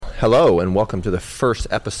Hello and welcome to the first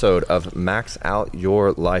episode of Max Out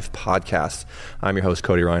Your Life podcast. I'm your host,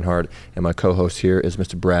 Cody Reinhardt, and my co-host here is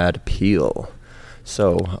Mr. Brad Peel.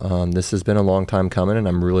 So this has been a long time coming, and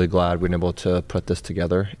I'm really glad we've been able to put this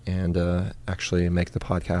together and actually make the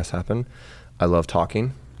podcast happen. I love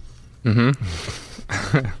talking.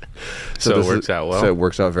 Mm-hmm. So it works out well. So it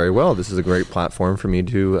works out very well. This is a great platform for me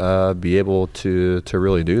to be able to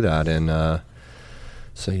really do that. And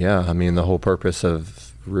so, yeah, I mean, the whole purpose of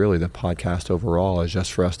really the podcast overall is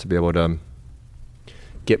just for us to be able to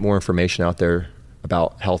get more information out there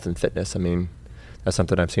about health and fitness. I mean, that's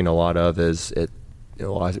something I've seen a lot of is a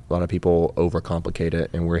lot of people overcomplicate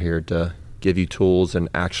it, and we're here to give you tools and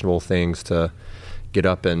actionable things to get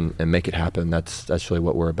up and make it happen. That's really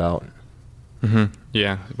what we're about. Mm-hmm.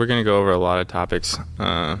 Yeah, we're going to go over a lot of topics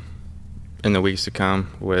in the weeks to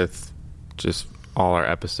come with just all our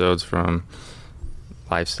episodes, from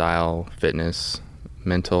lifestyle, fitness,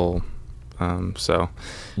 mental, so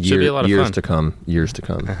should be a lot of fun. Years to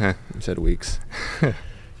come. Uh-huh. You said weeks.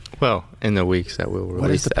 Well, in the weeks that we'll release. What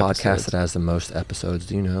is the podcast episodes that has the most episodes?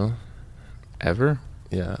 Do you know? Ever?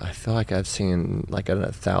 Yeah, I feel like I've seen like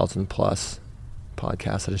 1,000 plus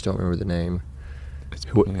podcasts. I just don't remember the name.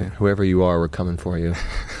 Whoever you are, we're coming for you.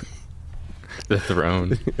 The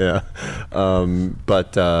throne. Yeah.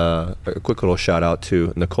 But a quick little shout out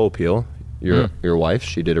to Nicole Peel, your wife.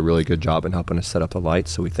 She did a really good job in helping us set up the lights,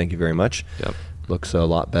 so we thank you very much. Yep. Looks a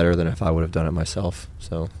lot better than if I would have done it myself.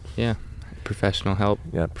 So yeah, professional help.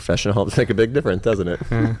 Yeah, professional help makes a big difference, doesn't it?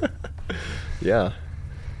 Yeah.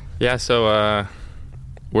 Yeah, so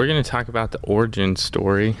we're going to talk about the origin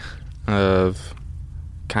story of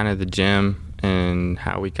kind of the gym and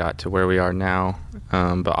how we got to where we are now,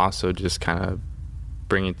 but also just kind of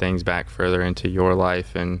bringing things back further into your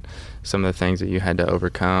life and some of the things that you had to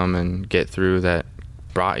overcome and get through that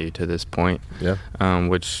brought you to this point. Yeah.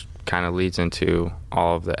 Which kind of leads into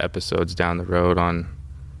all of the episodes down the road on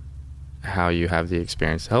how you have the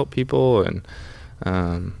experience to help people and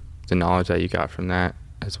the knowledge that you got from that,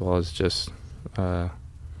 as well as just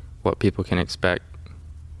what people can expect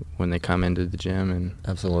when they come into the gym. And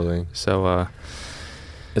absolutely. So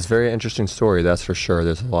it's a very interesting story, that's for sure.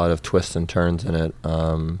 There's a lot of twists and turns in it,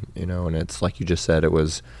 and it's like you just said, it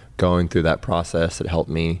was going through that process that helped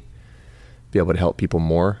me be able to help people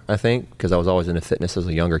more, I think, because I was always into fitness as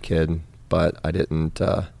a younger kid, but I didn't,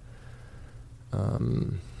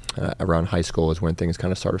 around high school is when things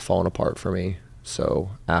kind of started falling apart for me.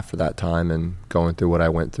 So after that time and going through what I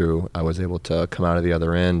went through, I was able to come out of the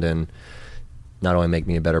other end and not only make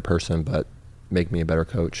me a better person, but make me a better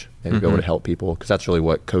coach and be able to help people, because that's really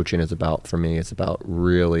what coaching is about for me. It's about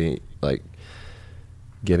really like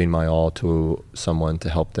giving my all to someone to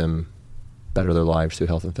help them better their lives through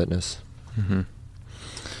health and fitness. Mm-hmm.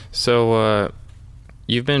 So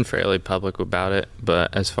you've been fairly public about it,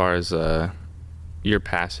 but as far as your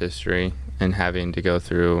past history and having to go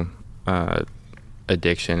through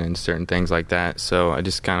addiction and certain things like that, so I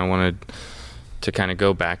just kind of wanted to kind of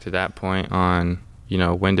go back to that point on,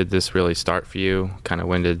 when did this really start for you? Kind of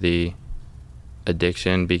when did the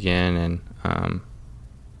addiction begin, and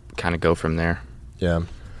kind of go from there? Yeah.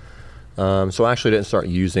 So I actually didn't start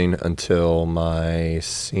using until my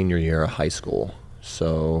senior year of high school.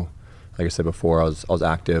 So like I said before, I was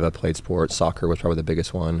active. I played sports. Soccer was probably the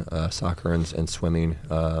biggest one. Soccer and swimming.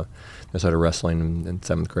 I started wrestling in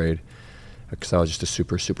 7th grade because I was just a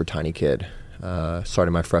super, super tiny kid.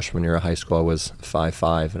 Starting my freshman year of high school, I was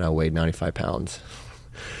 5'5", and I weighed 95 pounds.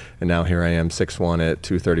 And now here I am, 6'1" at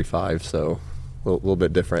 235, so a little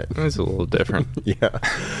bit different. It's a little different. Yeah.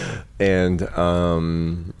 And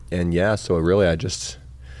yeah, so really I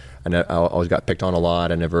always got picked on a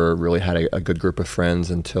lot. I never really had a good group of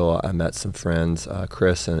friends until I met some friends,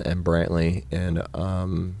 Chris and Brantley, and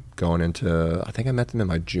going into, I think I met them in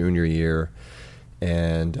my junior year,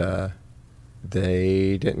 and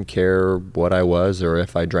they didn't care what I was or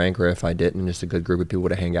if I drank or if I didn't, just a good group of people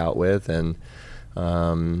to hang out with. And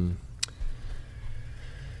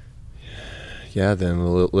yeah, then a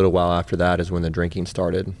little while after that is when the drinking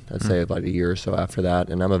started. I'd say about a year or so after that.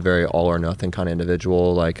 And I'm a very all or nothing kind of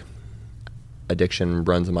individual. Like, addiction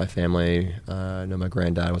runs in my family. I know my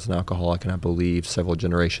granddad was an alcoholic, and I believe several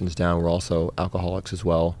generations down were also alcoholics as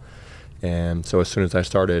well. And so as soon as I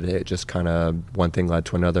started, it just kind of one thing led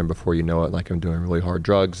to another, and before you know it, like, I'm doing really hard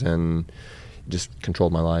drugs and just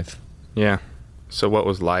controlled my life. Yeah. So what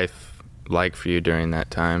was life like for you during that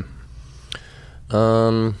time?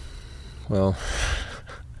 Well,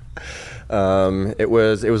 it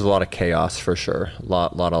was a lot of chaos for sure. A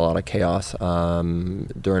lot of chaos.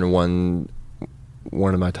 During one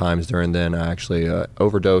of my times during then, I actually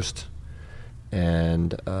overdosed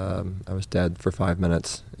and I was dead for 5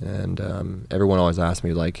 minutes. And everyone always asked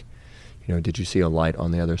me, like, you know, did you see a light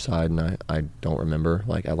on the other side? And I don't remember.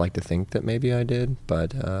 Like, I like to think that maybe I did,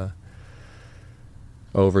 but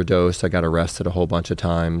overdosed. I got arrested a whole bunch of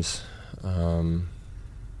times.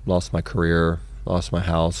 Lost my career, lost my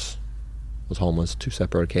house, was homeless 2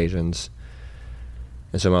 separate occasions.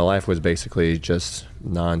 And so my life was basically just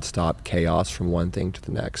nonstop chaos from one thing to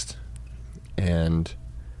the next. And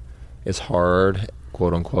as hard,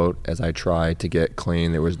 quote unquote, as I tried to get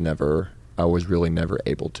clean, I was really never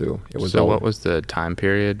able to. It was so what was the time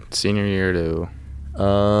period, senior year to?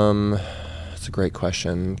 It's a great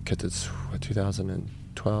question, because it's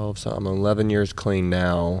 2012, so I'm 11 years clean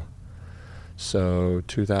now. So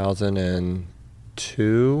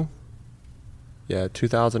 2002. Yeah,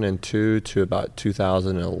 2002 to about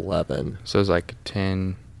 2011. So it was like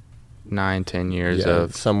 10 years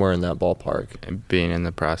of somewhere in that ballpark. Being in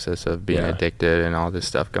the process of being addicted and all this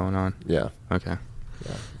stuff going on. Yeah. Okay.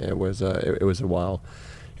 Yeah, it was a while.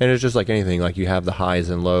 And it's just like anything, like you have the highs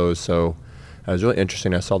and lows. So it was really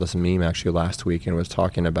interesting. I saw this meme actually last week, and it was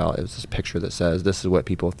talking about, it was this picture that says, this is what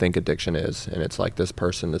people think addiction is. And it's like this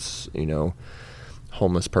person that's, you know,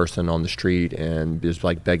 homeless person on the street and is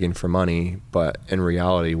like begging for money, but in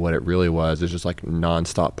reality what it really was is just like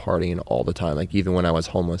nonstop partying all the time. Like even when I was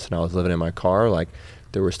homeless and I was living in my car, like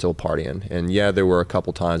they were still partying. And yeah, there were a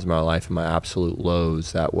couple times in my life in my absolute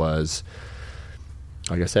lows that was,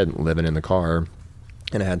 like I said, living in the car,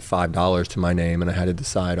 and I had $5 to my name, and I had to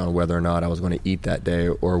decide on whether or not I was going to eat that day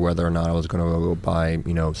or whether or not I was going to go buy,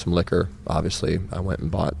 you know, some liquor. Obviously I went and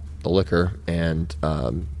bought the liquor, and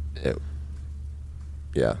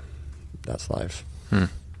yeah, that's life.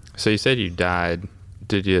 So you said you died.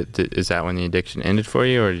 Is that when the addiction ended for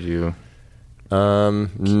you, or did you?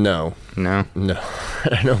 No. No? No.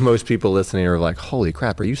 I know most people listening are like, holy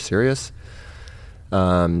crap, are you serious?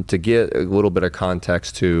 To get a little bit of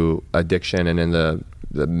context to addiction, and in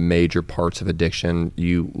the major parts of addiction,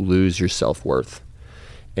 you lose your self-worth.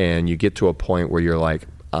 And you get to a point where you're like,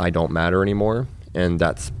 I don't matter anymore. And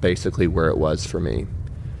that's basically where it was for me.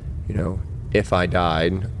 You know, if I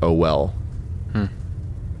died, oh well,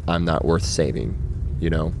 I'm not worth saving, you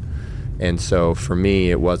know? And so for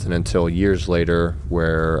me, it wasn't until years later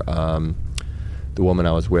where the woman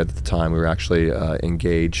I was with at the time, we were actually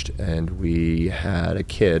engaged, and we had a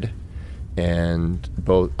kid, and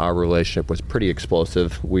both our relationship was pretty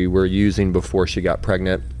explosive. We were using before she got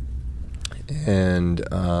pregnant, and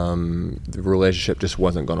the relationship just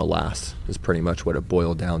wasn't going to last, is pretty much what it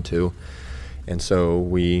boiled down to. And so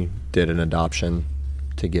we did an adoption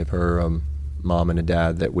to give her a mom and a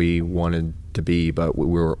dad that we wanted to be, but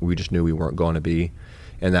we just knew we weren't going to be,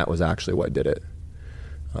 and that was actually what did it.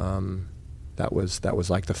 That was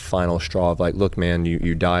like the final straw of like, look, man,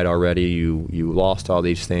 you died already. You lost all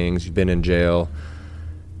these things. You've been in jail.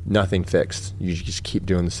 Nothing fixed. You just keep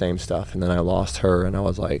doing the same stuff. And then I lost her, and I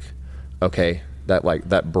was like, okay,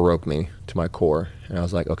 that broke me to my core. And I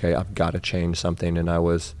was like, okay, I've got to change something. And I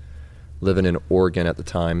was living in Oregon at the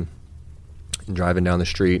time, and driving down the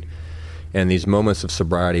street, and these moments of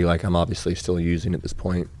sobriety, like I'm obviously still using at this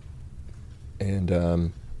point,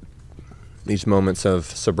 and these moments of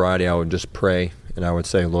sobriety, I would just pray, and I would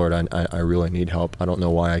say, Lord, I really need help. I don't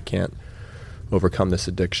know why I can't overcome this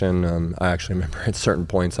addiction. I actually remember at certain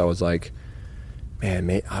points I was like,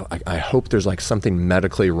 man, I hope there's like something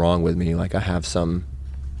medically wrong with me, like I have some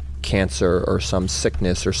cancer or some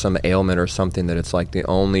sickness or some ailment or something, that it's like the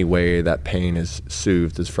only way that pain is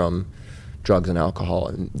soothed is from drugs and alcohol,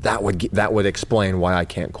 and that would explain why I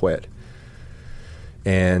can't quit.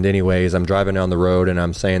 And anyways, I'm driving down the road, and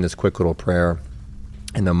I'm saying this quick little prayer,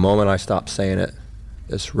 and the moment I stop saying it,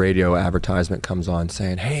 this radio advertisement comes on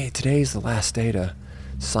saying, hey, today's the last day to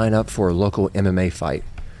sign up for a local MMA fight.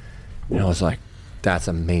 And I was like, that's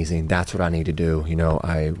amazing. That's what I need to do. You know,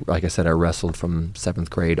 like I said, I wrestled from 7th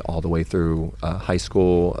grade all the way through high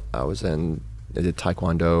school. I did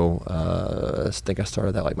Taekwondo. I think I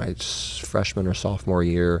started that like my freshman or sophomore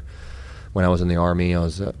year. When I was in the Army, I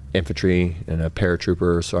was infantry and a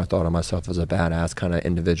paratrooper, so I thought of myself as a badass kind of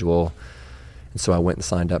individual. And so I went and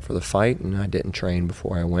signed up for the fight, and I didn't train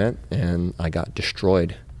before I went, and I got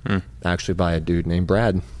destroyed, actually by a dude named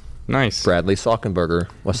Brad. Nice. Bradley Salkenberger.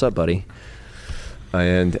 What's up, buddy?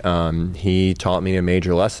 And he taught me a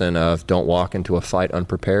major lesson of don't walk into a fight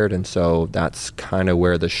unprepared. And so that's kind of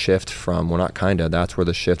where the shift from, well, not kind of, that's where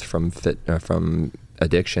the shift from from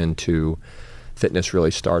addiction to fitness really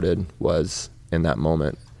started, was in that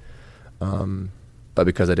moment. But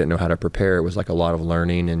because I didn't know how to prepare, it was like a lot of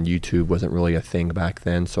learning, and YouTube wasn't really a thing back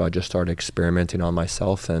then. So I just started experimenting on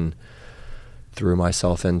myself and threw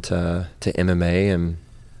myself into MMA, and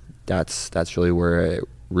that's really where it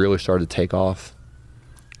really started to take off.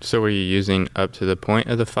 So were you using up to the point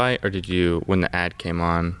of the fight, or did you, when the ad came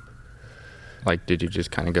on, like, did you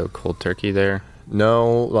just kind of go cold turkey there?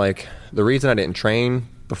 No, like, the reason I didn't train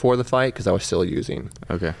before the fight, because I was still using.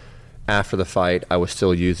 Okay. After the fight, I was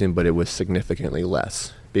still using, but it was significantly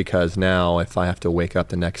less. Because now if I have to wake up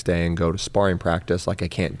the next day and go to sparring practice, like, I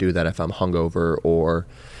can't do that if I'm hungover, or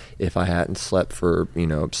if I hadn't slept for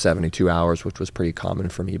 72 hours, which was pretty common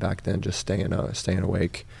for me back then, just staying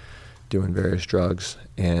awake, doing various drugs.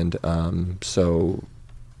 And so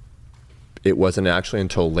it wasn't actually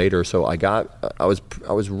until later. So I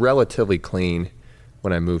was relatively clean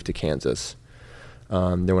when I moved to Kansas.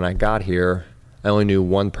 Then when I got here, I only knew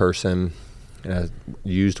one person, and I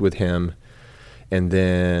used with him. And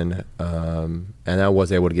then, and I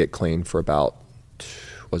was able to get clean for about,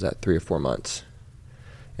 3 or 4 months.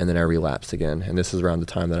 And then I relapsed again. And this is around the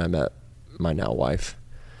time that I met my now wife.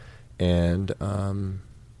 And,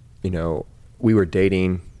 we were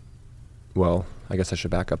dating. Well, I guess I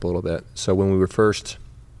should back up a little bit. So when we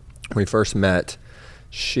first met,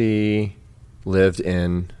 she lived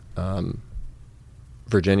in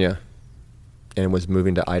Virginia and was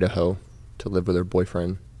moving to Idaho to live with her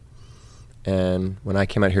boyfriend. And when I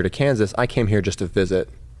came out here to Kansas, I came here just to visit,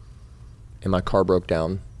 and my car broke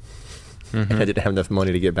down. And I didn't have enough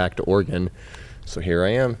money to get back to Oregon. So here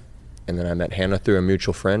I am. And then I met Hannah through a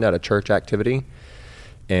mutual friend at a church activity.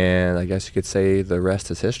 And I guess you could say the rest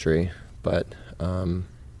is history. But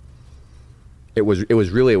it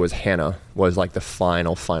was Hannah was like the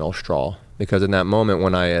final straw. Because in that moment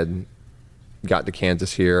when I had got to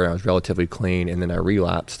Kansas here, I was relatively clean, and then I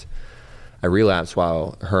relapsed. I relapsed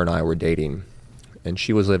while her and I were dating. And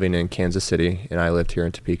she was living in Kansas City, and I lived here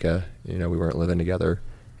in Topeka. We weren't living together.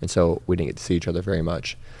 And so we didn't get to see each other very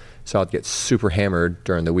much. So I'd get super hammered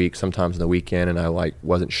during the week, sometimes on the weekend, and I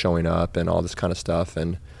wasn't showing up and all this kind of stuff.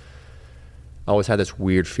 And I always had this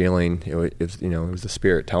weird feeling. It was the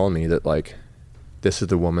spirit telling me that, like, this is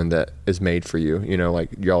the woman that is made for you. Like,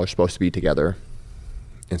 y'all are supposed to be together.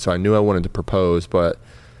 And so I knew I wanted to propose, but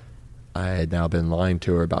I had now been lying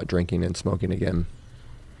to her about drinking and smoking again.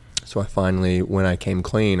 So I finally, when I came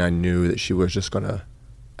clean, I knew that she was just gonna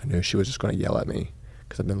yell at me,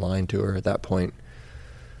 because I've been lying to her at that point,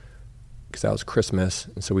 because that was Christmas.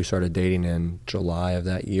 And so we started dating in July of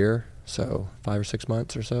that year. So 5 or 6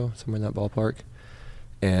 months or so, somewhere in that ballpark.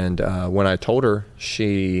 And when I told her,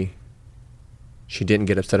 she didn't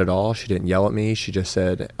get upset at all. She didn't yell at me. She just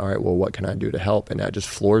said, all right, well, what can I do to help? And that just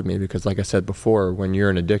floored me, because like I said before, when you're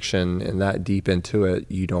in addiction and that deep into it,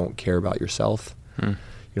 you don't care about yourself. You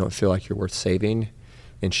don't feel like you're worth saving.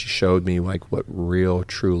 And she showed me, like, what real,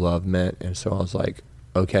 true love meant. And so I was like,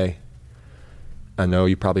 okay, I know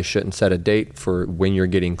you probably shouldn't set a date for when you're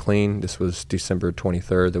getting clean. This was December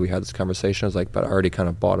 23rd that we had this conversation. I was like, but I already kind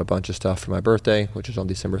of bought a bunch of stuff for my birthday, which is on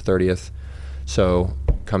December 30th. So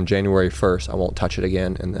come January 1st, I won't touch it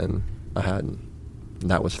again. And then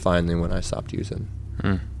that was finally when I stopped using.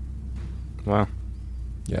 Wow.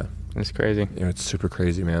 Yeah. That's crazy. It's super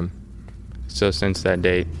crazy, man. So since that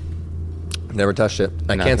date, never touched it.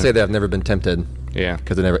 I can't say that I've never been tempted. Yeah.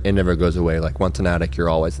 Because it never goes away. Like, once an addict, you're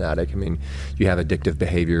always an addict. I mean, you have addictive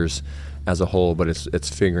behaviors as a whole, but it's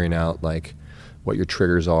figuring out, like, what your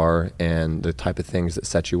triggers are and the type of things that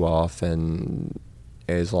set you off. And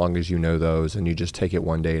as long as you know those and you just take it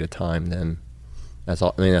one day at a time, then that's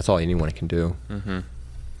all. I mean, that's all anyone can do.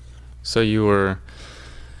 So you were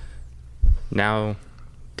now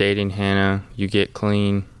dating Hannah, you get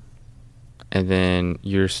clean, and then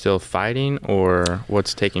you're still fighting, or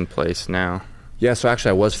what's taking place now? Yeah, so actually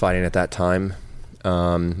I was fighting at that time.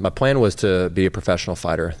 My plan was to be a professional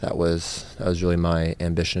fighter. That was really my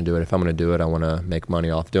ambition to do it. If I'm going to do it, I want to make money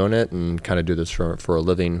off doing it and kind of do this for a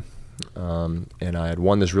living. And I had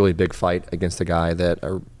won this really big fight against a guy that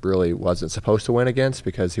I really wasn't supposed to win against,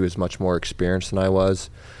 because he was much more experienced than I was.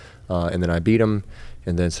 And then I beat him.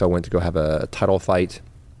 And then so I went to go have a title fight.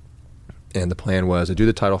 And the plan was to do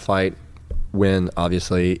the title fight, win,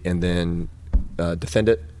 obviously, and then defend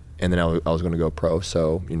it. And then I was going to go pro.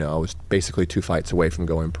 So, I was basically 2 fights away from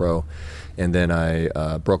going pro. And then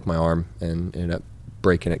I broke my arm and ended up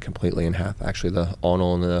breaking it completely in half, actually, the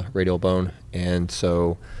ulnar and the radial bone. And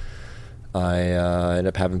so I ended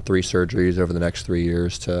up having 3 surgeries over the next 3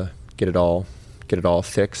 years to get it all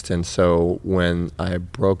fixed. And so when I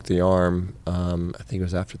broke the arm, I think it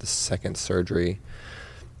was after the 2nd surgery,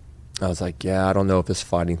 I was like, yeah, I don't know if this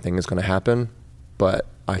fighting thing is going to happen, but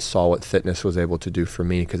I saw what fitness was able to do for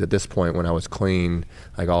me, because at this point when I was clean,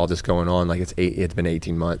 like, all this going on, like, it's been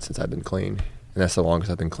 18 months since I've been clean, and that's the longest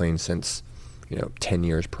I've been clean since 10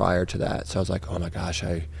 years prior to that. So I was like, oh my gosh,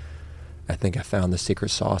 I think I found the secret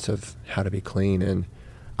sauce of how to be clean, and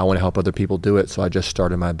I want to help other people do it. So I just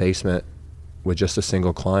started my basement with just a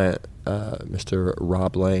single client, Mr.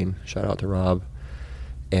 Rob Lane. Shout out to Rob.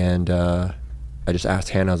 And I just asked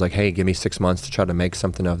Hannah, I was like, hey, give me 6 months to try to make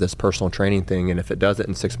something of this personal training thing. And if it does it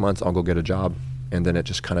in 6 months, I'll go get a job. And then it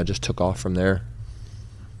just kind of just took off from there.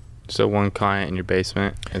 So one client in your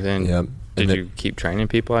basement, and then Yep. did you keep training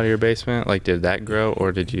people out of your basement? Like, did that grow,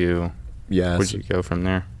 or did you? Yeah. Where'd you go from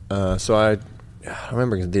there? So I don't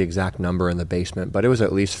remember the exact number in the basement, but it was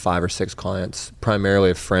at least 5 or 6 clients,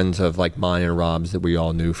 primarily friends of like mine and Rob's that we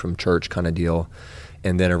all knew from church kind of deal.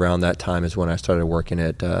 And then around that time is when I started working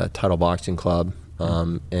at Title Boxing Club,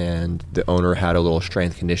 and the owner had a little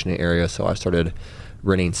strength conditioning area, so I started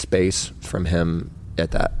renting space from him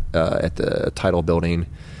at the Title building,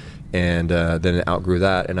 and then it outgrew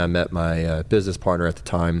that, and I met my business partner at the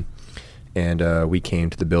time, and we came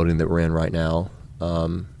to the building that we're in right now.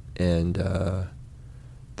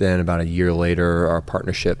 Then about a year later, our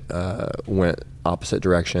partnership went opposite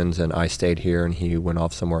directions, and I stayed here, and he went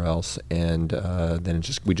off somewhere else. And then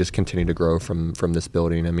we just continued to grow from this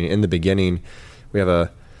building. I mean, in the beginning, we have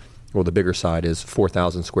the bigger side is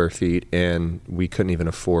 4,000 square feet, and we couldn't even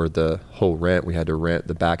afford the whole rent. We had to rent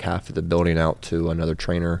the back half of the building out to another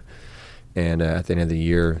trainer. And at the end of the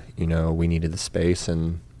year, we needed the space,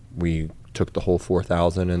 and we took the whole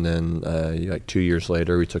 4,000, and then like 2 years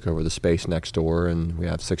later we took over the space next door, and we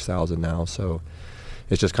have 6,000 now. So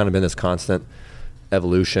it's just kind of been this constant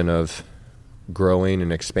evolution of growing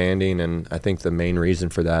and expanding, and I think the main reason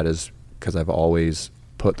for that is because I've always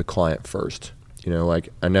put the client first. Like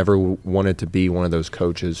I never wanted to be one of those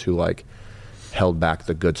coaches who like held back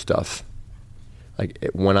the good stuff. Like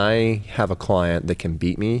when I have a client that can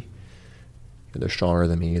beat me, they're stronger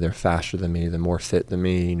than me, they're faster than me, they're more fit than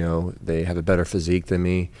me, they have a better physique than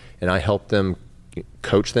me, and I help them,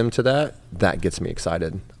 coach them to that gets me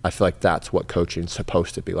excited. I feel like that's what coaching's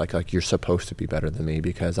supposed to be like you're supposed to be better than me,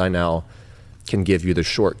 because I now can give you the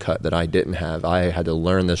shortcut that I didn't have. I had to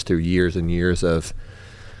learn this through years and years of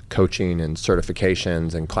coaching and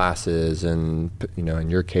certifications and classes and, in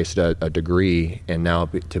your case, a degree, and now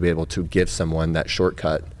to be able to give someone that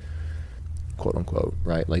shortcut, quote unquote,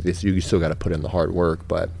 right? Like this, you still got to put in the hard work,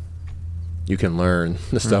 but you can learn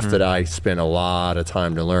the stuff that I spent a lot of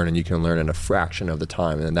time to learn, and you can learn in a fraction of the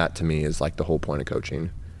time. And that to me is like the whole point of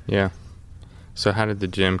coaching. Yeah. So how did the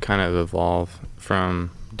gym kind of evolve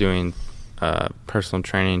from doing personal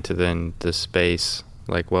training to then the space?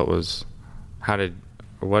 Like what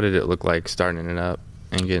did it look like starting it up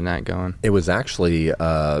and getting that going? It was actually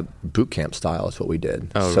boot camp style is what we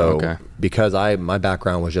did. Oh, so okay. Because my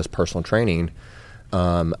background was just personal training,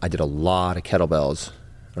 I did a lot of kettlebells.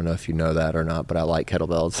 I don't know if you know that or not, but I like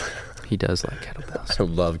kettlebells. He does like kettlebells. I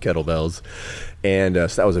love kettlebells. And so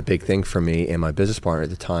that was a big thing for me. And my business partner at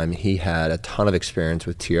the time, he had a ton of experience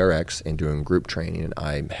with TRX and doing group training, and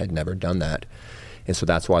I had never done that. And so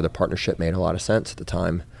that's why the partnership made a lot of sense at the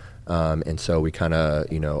time. And so we kind of,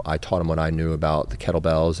 I taught him what I knew about the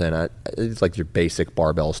kettlebells, and it's like your basic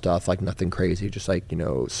barbell stuff, like nothing crazy, just like,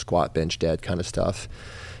 squat, bench, dead kind of stuff.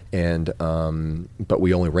 And, but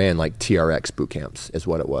we only ran like TRX boot camps is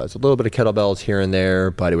what it was. A little bit of kettlebells here and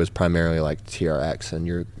there, but it was primarily like TRX and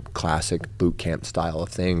your classic boot camp style of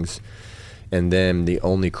things. And then the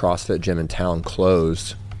only CrossFit gym in town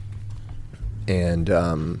closed, and,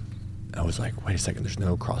 I was like, wait a second, there's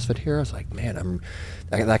no CrossFit here? I was like, man,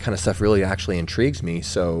 that kind of stuff really actually intrigues me.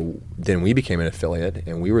 So then we became an affiliate,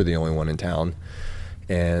 and we were the only one in town.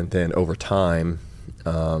 And then over time,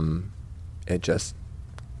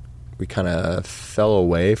 we kind of fell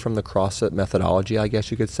away from the CrossFit methodology, I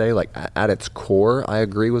guess you could say. Like at its core, I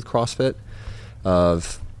agree with CrossFit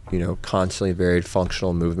of, constantly varied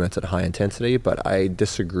functional movements at high intensity, but I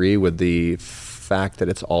disagree with the fact that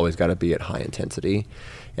it's always got to be at high intensity.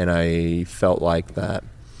 And I felt like that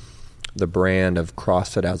the brand of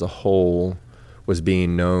CrossFit as a whole was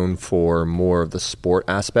being known for more of the sport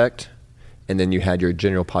aspect. And then you had your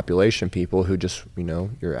general population people who just,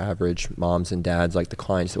 your average moms and dads, like the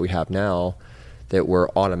clients that we have now, that were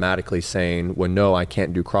automatically saying, well, no, I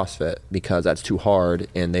can't do CrossFit because that's too hard.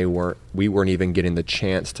 And we weren't even getting the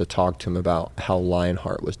chance to talk to them about how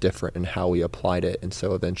Lionheart was different and how we applied it. And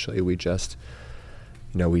so eventually we just,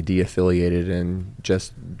 we de-affiliated and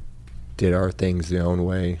just did our things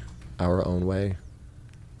our own way.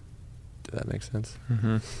 Did that make sense?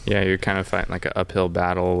 Mm-hmm. Yeah, you're kind of fighting like an uphill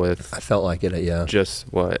battle with... I felt like it, yeah.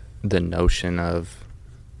 Just what the notion of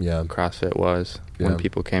CrossFit was when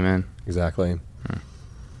people came in. Exactly.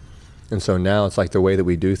 And so now it's like the way that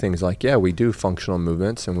we do things, like, yeah, we do functional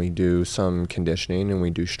movements and we do some conditioning and we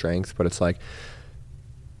do strength, but it's like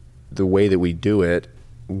the way that we do it,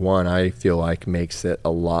 one, I feel like makes it a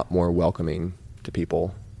lot more welcoming to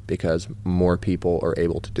people because more people are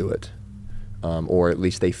able to do it, or at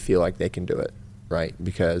least they feel like they can do it, right?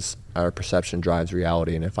 Because our perception drives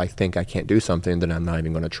reality. And if I think I can't do something, then I'm not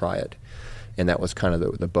even going to try it. And that was kind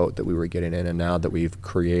of the boat that we were getting in. And now that we've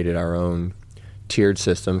created our own tiered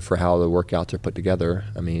system for how the workouts are put together,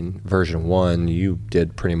 I mean, version 1, you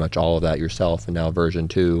did pretty much all of that yourself. And now version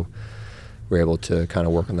 2, we're able to kind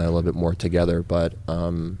of work on that a little bit more together. But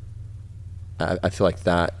I feel like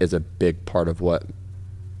that is a big part of what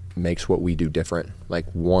makes what we do different. Like,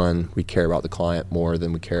 1, we care about the client more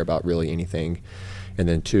than we care about really anything. And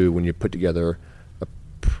then 2, when you put together a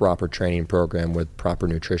proper training program with proper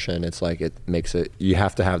nutrition, it's like it makes it, you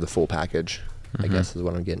have to have the full package, I guess is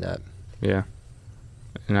what I'm getting at. Yeah.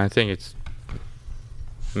 And I think it's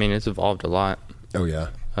evolved a lot. Oh, yeah.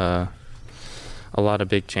 A lot of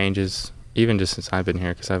big changes, even just since I've been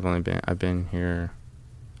here, because I've been here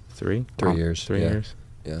 3 years. 3 years.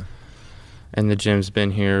 Yeah. And the gym's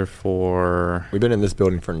been here for... We've been in this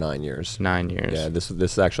building for 9 years. 9 years. Yeah, this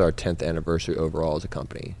is actually our 10th anniversary overall as a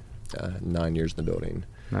company. 9 years in the building.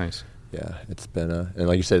 Nice. Yeah, it's been and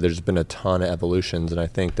like you said, there's been a ton of evolutions, and I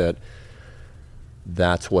think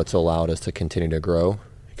that's what's allowed us to continue to grow,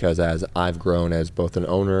 because as I've grown as both an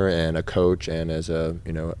owner and a coach and as a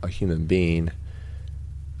human being,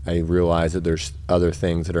 I realize that there's other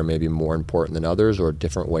things that are maybe more important than others, or a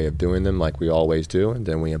different way of doing them, like we always do, and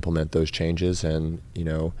then we implement those changes. And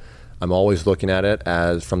I'm always looking at it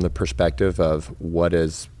as from the perspective of what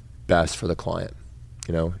is best for the client,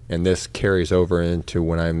 and this carries over into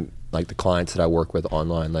when I'm like the clients that I work with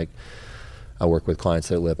online. Like, I work with clients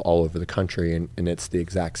that live all over the country, and it's the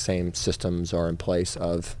exact same systems are in place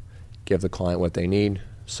of give the client what they need,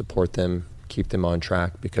 support them, keep them on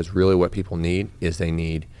track, because really what people need is they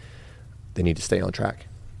need to stay on track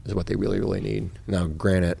is what they really, really need. Now,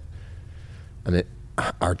 granted, I mean,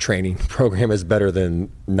 our training program is better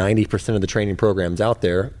than 90% of the training programs out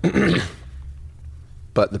there,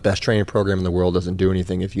 but the best training program in the world doesn't do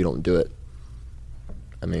anything if you don't do it.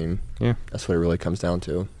 I mean, yeah, that's what it really comes down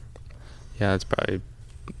to. Yeah, that's probably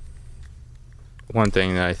one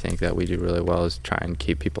thing that I think that we do really well is try and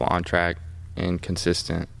keep people on track and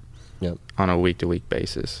consistent. Yep. On a week-to-week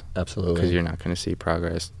basis. Absolutely. Because you're not going to see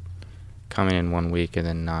progress coming in 1 week and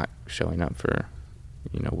then not showing up for,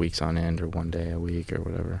 weeks on end or 1 day a week or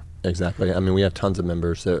whatever. Exactly. I mean, we have tons of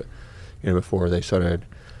members that, before they started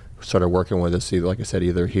working with us, like I said,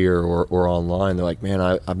 either here or online, they're like, man,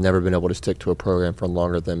 I've never been able to stick to a program for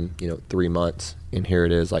longer than, 3 months. And here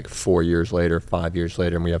it is, like 4 years later, 5 years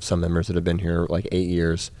later, and we have some members that have been here like 8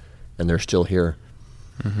 years, and they're still here.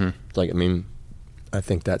 Mm-hmm. It's like, I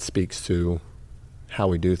think that speaks to how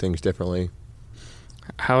we do things differently.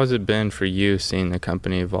 How has it been for you seeing the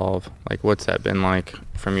company evolve? Like, what's that been like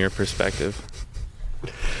from your perspective?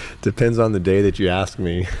 Depends on the day that you ask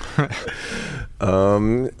me.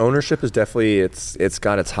 Ownership is definitely, it's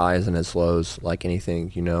got its highs and its lows, like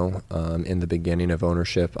anything, in the beginning of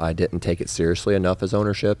ownership, I didn't take it seriously enough as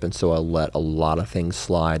ownership. And so I let a lot of things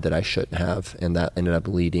slide that I shouldn't have. And that ended up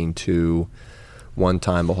leading to one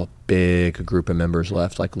time a whole big group of members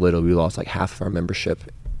left. Like, literally we lost like half of our membership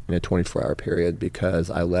in a 24-hour period because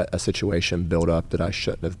I let a situation build up that I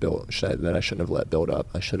shouldn't have let build up.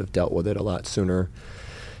 I should have dealt with it a lot sooner,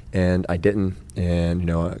 and I didn't.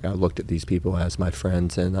 And I looked at these people as my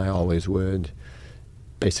friends, and I always would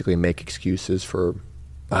basically make excuses for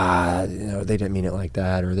they didn't mean it like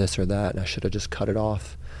that or this or that, and I should have just cut it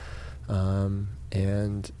off.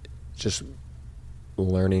 And just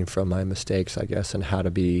learning from my mistakes, I guess, and how to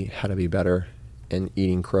be better, and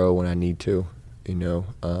eating crow when I need to,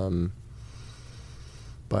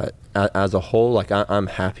 but as a whole, like, I'm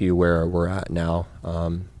happy where we're at now.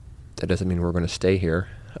 That doesn't mean we're going to stay here.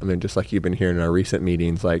 I mean, just like you've been hearing in our recent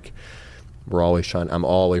meetings, like, I'm always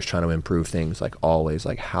trying to improve things, like, always,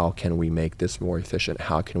 like, how can we make this more efficient?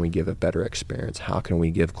 How can we give a better experience? How can we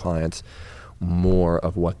give clients more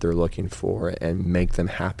of what they're looking for and make them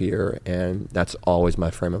happier? And that's always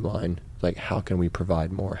my frame of mind. Like, how can we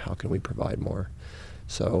provide more? How can we provide more?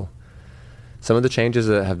 So some of the changes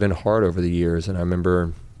that have been hard over the years, and I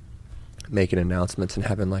remember making announcements and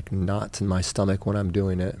having like knots in my stomach when I'm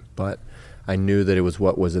doing it, but I knew that it was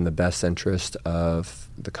what was in the best interest of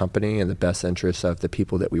the company and the best interest of the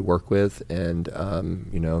people that we work with. And,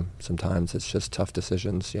 sometimes it's just tough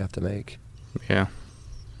decisions you have to make. Yeah.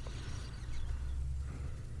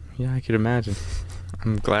 Yeah, I could imagine.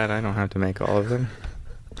 I'm glad I don't have to make all of them.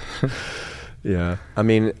 Yeah. I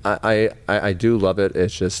mean, I do love it.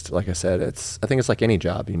 It's just, like I said, I think it's like any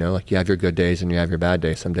job, like you have your good days and you have your bad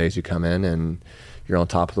days. Some days you come in and you're on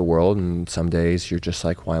top of the world, and some days you're just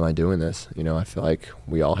like, why am I doing this? I feel like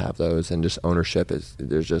we all have those, and just ownership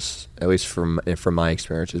there's just, at least from my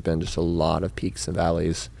experience, has been just a lot of peaks and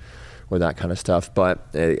valleys with that kind of stuff. But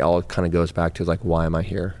it all kind of goes back to like, why am I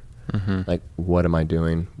here? Mm-hmm. Like, what am I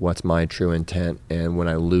doing? What's my true intent? And when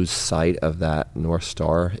I lose sight of that North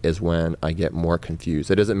Star is when I get more confused.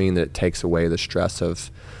 It doesn't mean that it takes away the stress of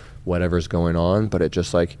whatever's going on, but it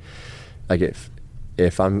just like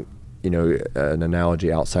if I'm, an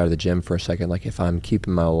analogy outside of the gym for a second, like if I'm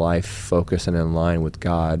keeping my life focused and in line with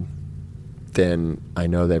God, then I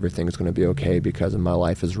know that everything's going to be okay because my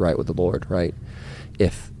life is right with the Lord, right?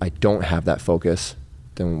 If I don't have that focus,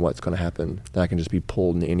 then what's going to happen? Then I can just be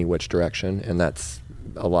pulled in any which direction. And that's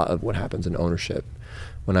a lot of what happens in ownership.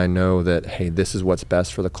 When I know that, hey, this is what's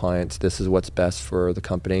best for the clients, this is what's best for the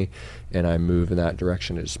company, and I move in that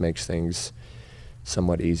direction, it just makes things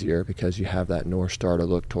somewhat easier because you have that North Star to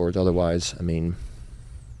look towards. Otherwise, I mean,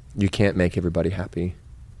 you can't make everybody happy.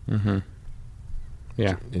 Mm-hmm.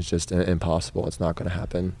 Yeah. It's just impossible. It's not going to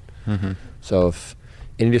happen. Mm-hmm. So if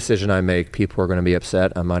any decision I make, people are going to be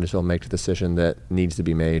upset, I might as well make the decision that needs to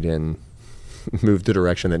be made and move the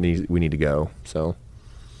direction that we need to go. So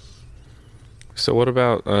what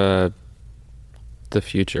about the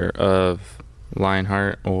future of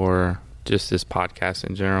Lionheart, or just this podcast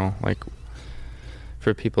in general? Like,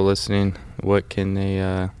 for people listening, what can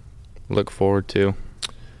they look forward to?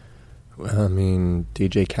 Well, I mean,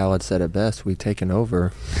 DJ Khaled said it best. We've taken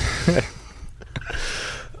over.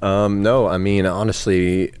 No, I mean,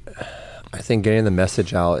 honestly, I think getting the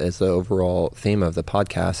message out is the overall theme of the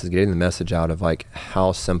podcast, is getting the message out of like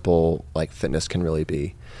how simple like fitness can really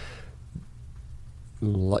be.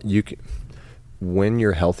 When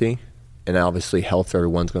you're healthy, and obviously health for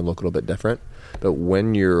everyone's going to look a little bit different, but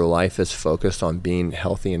when your life is focused on being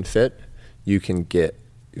healthy and fit, you can get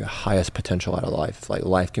your highest potential out of life. Like,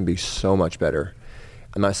 life can be so much better.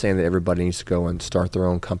 I'm not saying that everybody needs to go and start their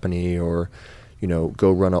own company or,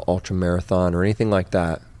 go run an ultra marathon or anything like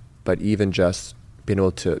that. But even just being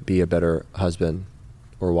able to be a better husband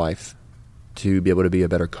or wife, to be able to be a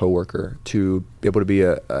better coworker, to be able to be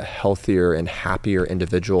a healthier and happier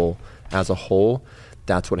individual as a whole,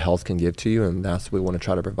 that's what health can give to you, and that's what we want to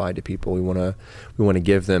try to provide to people. We want to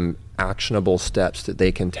give them actionable steps that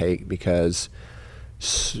they can take, because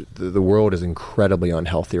the world is incredibly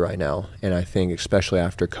unhealthy right now. And I think especially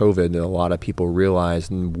after COVID, a lot of people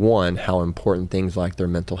realized, one, how important things like their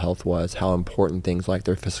mental health was, how important things like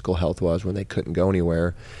their physical health was when they couldn't go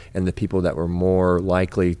anywhere. And the people that were more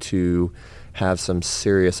likely to have some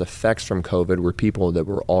serious effects from COVID were people that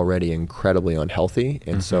were already incredibly unhealthy.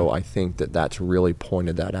 And so I think that's really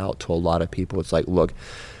pointed that out to a lot of people. It's like, look,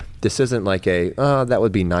 this isn't like that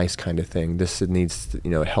would be nice kind of thing. This needs,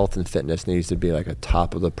 health and fitness needs to be like a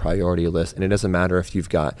top of the priority list. And it doesn't matter if you've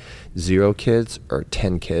got 0 kids or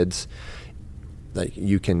 10 kids, like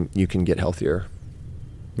you can get healthier.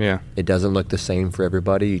 Yeah. It doesn't look the same for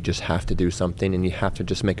everybody. You just have to do something, and you have to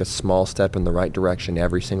just make a small step in the right direction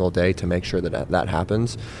every single day to make sure that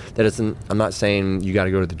happens. I'm not saying you got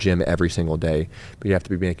to go to the gym every single day, but you have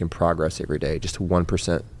to be making progress every day, just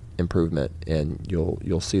 1% improvement, and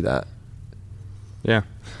you'll see that. Yeah,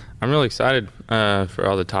 I'm really excited for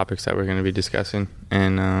all the topics that we're going to be discussing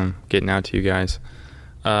and getting out to you guys.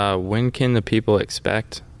 When can the people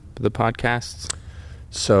expect the podcasts?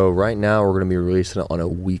 So right now we're going to be releasing it on a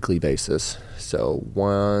weekly basis. So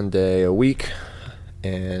 1 day a week,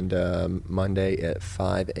 and Monday at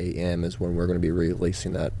 5 a.m. is when we're going to be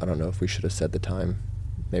releasing that. I don't know if we should have said the time.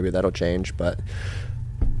 Maybe that'll change, but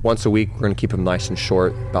once a week, we're going to keep them nice and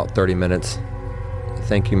short, about 30 minutes.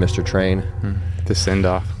 Thank you, Mr. Train. The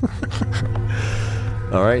send-off.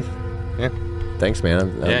 All right. Yeah. Thanks,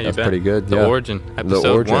 man. That's pretty good. The Origin,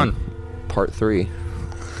 episode 1. Part 3.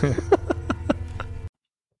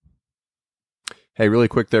 Hey, really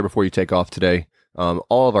quick there before you take off today.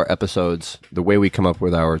 All of our episodes, the way we come up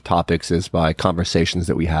with our topics is by conversations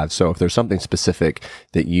that we have. So if there's something specific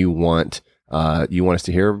that you want us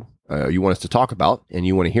to hear, you want us to talk about, and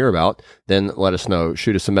you want to hear about, then let us know.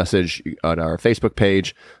 Shoot us a message on our Facebook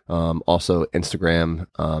page, also Instagram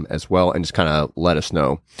as well, and just kind of let us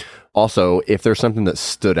know. Also, if there's something that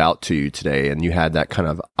stood out to you today and you had that kind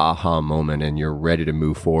of aha moment and you're ready to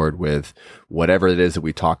move forward with whatever it is that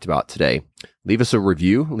we talked about today, leave us a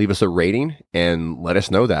review, leave us a rating, and let us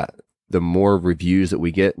know that. The more reviews that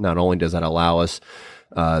we get, not only does that allow us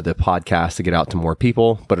the podcast to get out to more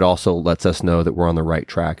people, but it also lets us know that we're on the right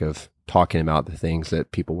track of talking about the things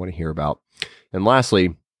that people want to hear about. And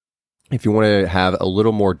lastly, If you want to have a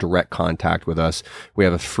little more direct contact with us, we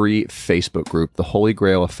have a free Facebook group, The Holy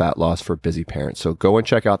Grail of Fat Loss for Busy Parents. So go and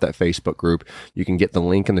check out that Facebook group. You can get the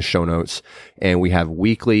link in the show notes. And we have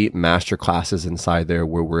weekly master classes inside there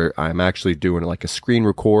where I'm actually doing like a screen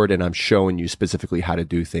record, and I'm showing you specifically how to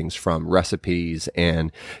do things from recipes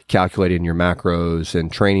and calculating your macros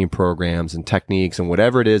and training programs and techniques and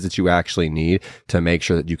whatever it is that you actually need to make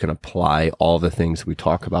sure that you can apply all the things we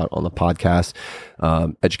talk about on the podcast.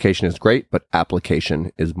 Education is great, but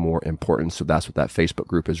application is more important. So that's what that Facebook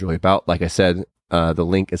group is really about. Like I said, the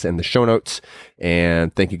link is in the show notes.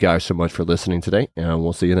 And thank you guys so much for listening today, and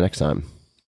we'll see you the next time.